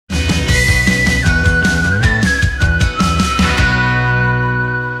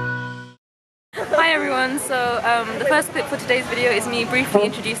everyone, so the first clip for today's video is me briefly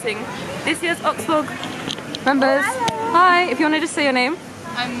introducing this year's Oxvlog members. Hi, if you want to just say your name.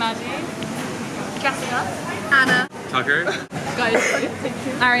 I'm Maddie. Jessica. Anna. Tucker. Guys.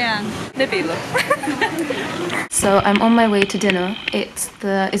 Ariane. Nabeela. So I'm on my way to dinner. It's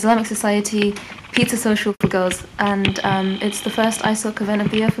the Islamic Society Pizza Social for Girls, and it's the first ISOC event of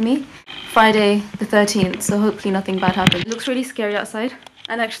the year for me. Friday the 13th, so hopefully nothing bad happens. It looks really scary outside,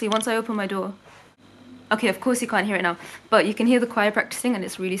 and actually once I open my door, okay, of course you can't hear it now, but you can hear the choir practicing and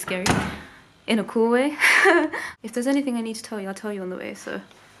it's really scary. In a cool way. If there's anything I need to tell you, I'll tell you on the way, so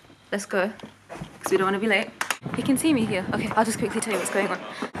let's go, because we don't want to be late. You can see me here. Okay, I'll just quickly tell you what's going on.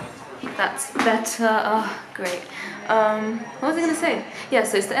 That's better. Oh, great. What was I going to say? Yeah,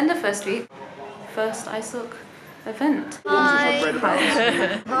 so it's the end of first week. First ISOC event. Hi.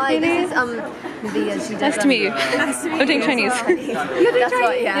 Hi, this is Nabeela. Nice to meet you. Nice to meet you. I'm doing Chinese. You're doing Chinese?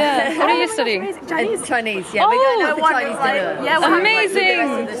 Right, Yeah. What are you studying? Chinese. Chinese, yeah. We're going out for Chinese dinner. Yeah,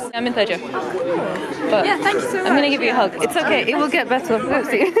 amazing! I'm in third year. But yeah, thank you so much. I'm gonna give you a hug. It's okay, it will get better.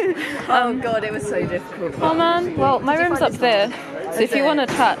 Oh god, it was so difficult. Oh man, well, my room's up there. So if you want to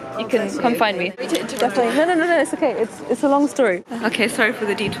chat, you can come find me. Definitely. No, it's okay. It's a long story. Okay, sorry for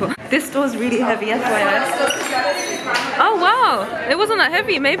the detour. This door's really heavy, FYI. Oh wow, it wasn't that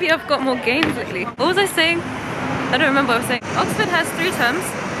heavy. Maybe I've got more gains lately. What was I saying? I don't remember what I was saying. Oxford has 3 terms: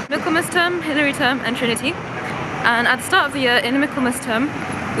 Michaelmas term, Hilary term, and Trinity. And at the start of the year, in Michaelmas term,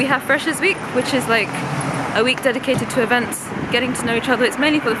 we have Freshers Week, which is like a week dedicated to events, getting to know each other. It's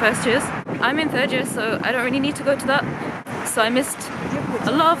mainly for the first years. I'm in third year, so I don't really need to go to that. So I missed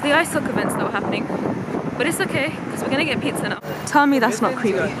a lot of the ISOC events that were happening. But it's okay, because we're gonna get pizza now. Tell me that's not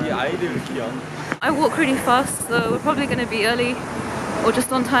creepy. I walk really fast, so we're probably gonna be early or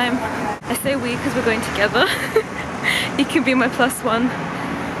just on time. I say we because we're going together. You can be my +1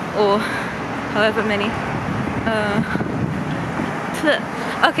 or however many.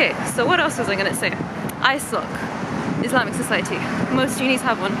 Okay, so what else was I gonna say? ISOC, Islamic Society. Most unis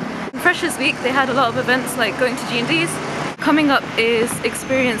have one. In Freshers Week, they had a lot of events like going to G&Ds. Coming up is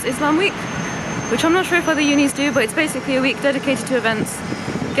Experience Islam Week, which I'm not sure if other unis do, but it's basically a week dedicated to events,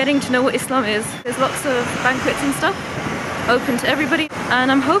 getting to know what Islam is. There's lots of banquets and stuff, open to everybody, and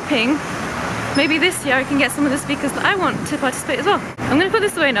I'm hoping maybe this year I can get some of the speakers that I want to participate as well. I'm gonna put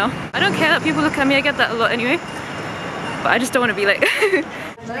this away now. I don't care that people look at me, I get that a lot anyway, but I just don't want to be late.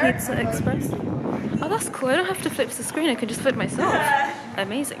 Pizza Express. Oh, that's cool. I don't have to flip the screen, I can just flip myself.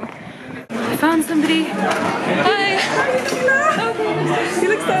 Amazing. I found somebody. Hi! You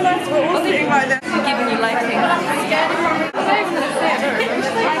look so nice. We're all sitting right there. I'm giving you lighting.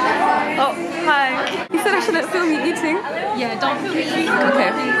 Oh, hi. You said I shouldn't film you eating? Yeah, don't film me eating.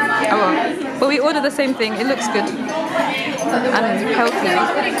 Okay, I won't. But we ordered the same thing. It looks good. And healthy.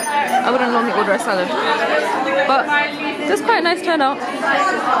 I wouldn't normally order a salad. But it's quite a nice turnout.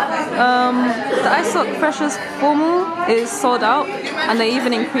 The ISOC Freshers Formal is sold out, and they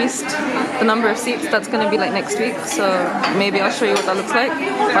even increased the number of seats. That's going to be like next week, so maybe I'll show you what that looks like.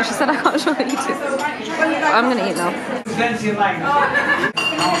 But she said I can't show her eating. I'm going to eat now.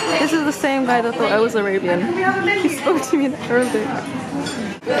 This is the same guy that thought I was Arabian. He spoke to me in Arabic.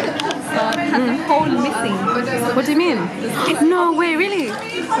 And the hole missing. What do you mean? No way, really?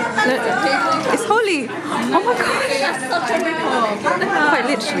 It's holy. Oh my god. Quite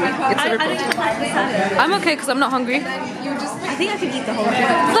literally, it's a rip. I'm okay because I'm not hungry. I think I can eat the whole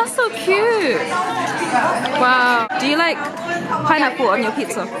thing. That's so cute. Wow. Do you like pineapple on your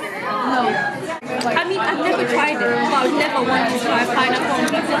pizza? No. I mean, I've never tried it, but I would never want to try pineapple on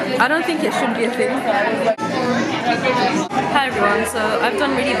pizza. I don't think it should be a thing. Hi everyone, so I've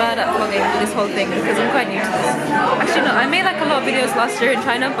done really bad at vlogging this whole thing because I'm quite new to this. Actually no, I made like a lot of videos last year in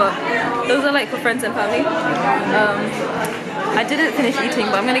China, but those are like for friends and family. I didn't finish eating,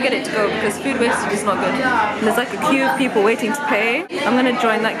 but I'm gonna get it to go because food wastage is not good. And there's like a queue of people waiting to pay. I'm gonna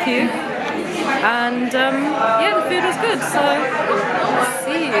join that queue. And yeah, the food was good, so let's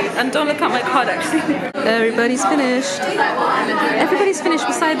see. And don't look at my card actually. Everybody's finished. Everybody's finished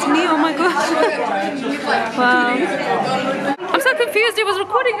besides me, oh my gosh. Wow. I'm so confused, it was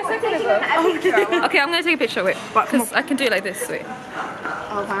recording a second ago. Okay, I'm gonna take a picture, wait. Because I can do it like this, wait.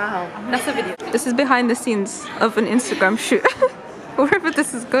 Oh wow. That's a video. This is behind the scenes of an Instagram shoot. Wherever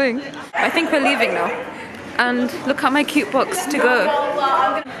this is going. I think we're leaving now. And look at my cute box to go.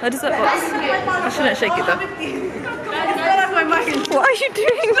 What is that box? I shouldn't shake it though. What are you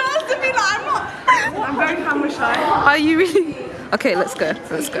doing? I'm very camera shy. Are you really? Okay, let's go.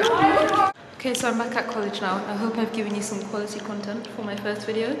 Let's go. Okay, so I'm back at college now. I hope I've given you some quality content for my first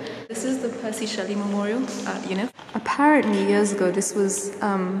video. This is the Percy Shelley Memorial at UNIF. Apparently years ago this was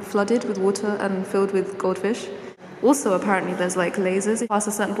flooded with water and filled with goldfish. Also apparently there's like lasers past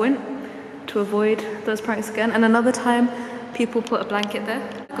a certain point to avoid those pranks again. And another time people put a blanket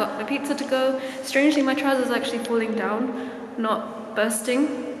there. I got my pizza to go. Strangely my trousers are actually falling down, not bursting.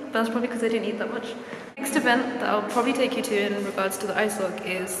 But that's probably because I didn't eat that much. Next event that I'll probably take you to in regards to the ISOC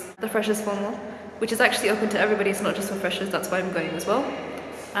is the Freshers Formal, which is actually open to everybody, it's not just for freshers, that's why I'm going as well.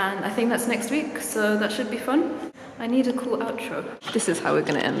 And I think that's next week, so that should be fun. I need a cool outro. This is how we're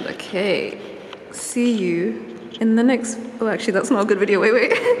gonna end, okay. See you in the next, oh actually that's not a good video,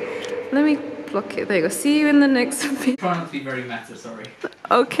 wait. Let me block it, there you go. See you in the next video. Try not to be very meta, sorry.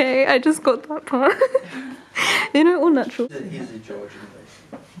 Okay, I just got that part. You know, all natural. He's a Georgian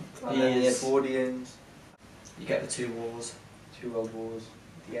basically. And then the Edwardians. You get the two wars. Two world wars.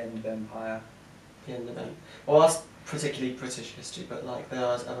 The end of empire. The end of them. Well, that's particularly British history, but like there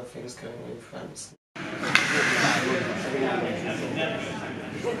are other things going on in France.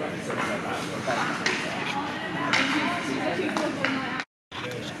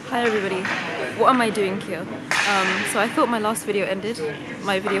 Hi everybody, what am I doing here? So I thought my last video ended,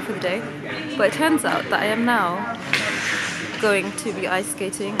 my video for the day, but it turns out that I am now going to be ice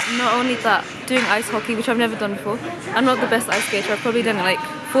skating. Not only that, doing ice hockey, which I've never done before. I'm not the best ice skater, I've probably done it like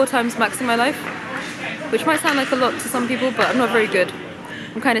 4 times max in my life, which might sound like a lot to some people, but I'm not very good.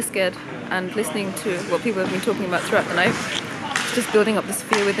 I'm kind of scared, and listening to what people have been talking about throughout the night, it's just building up this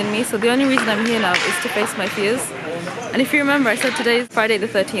fear within me. So the only reason I'm here now is to face my fears. And if you remember, I said today is Friday the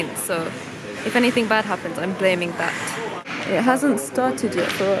 13th, so if anything bad happens, I'm blaming that. It hasn't started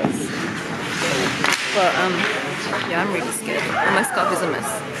yet for us. But yeah, I'm really scared. And my scarf is a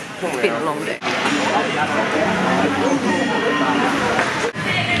mess. It's been a long day.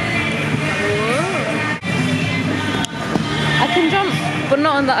 I can jump, but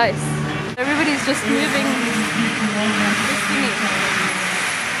not on the ice. Everybody's just moving.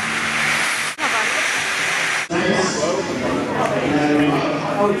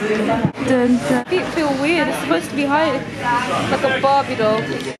 Dun, dun. Feet feel weird. It's supposed to be high, like a Barbie doll.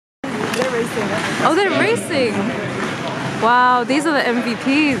 They're racing. Oh, they're racing! Wow, these are the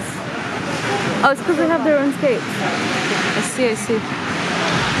MVPs. Oh, it's because they have their own skates. I see.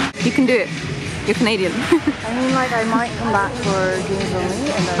 You can do it. You're Canadian. I mean, like, I might come back for games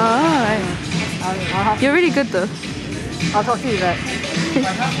only, and then Oh, right. You're really good though. I'll talk to you about.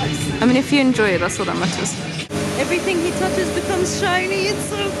 I mean, if you enjoy it, that's all that matters. Everything he touches becomes shiny. It's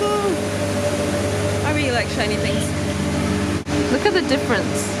so cool. I really like shiny things. Look at the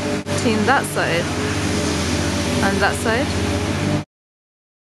difference between that side and that side.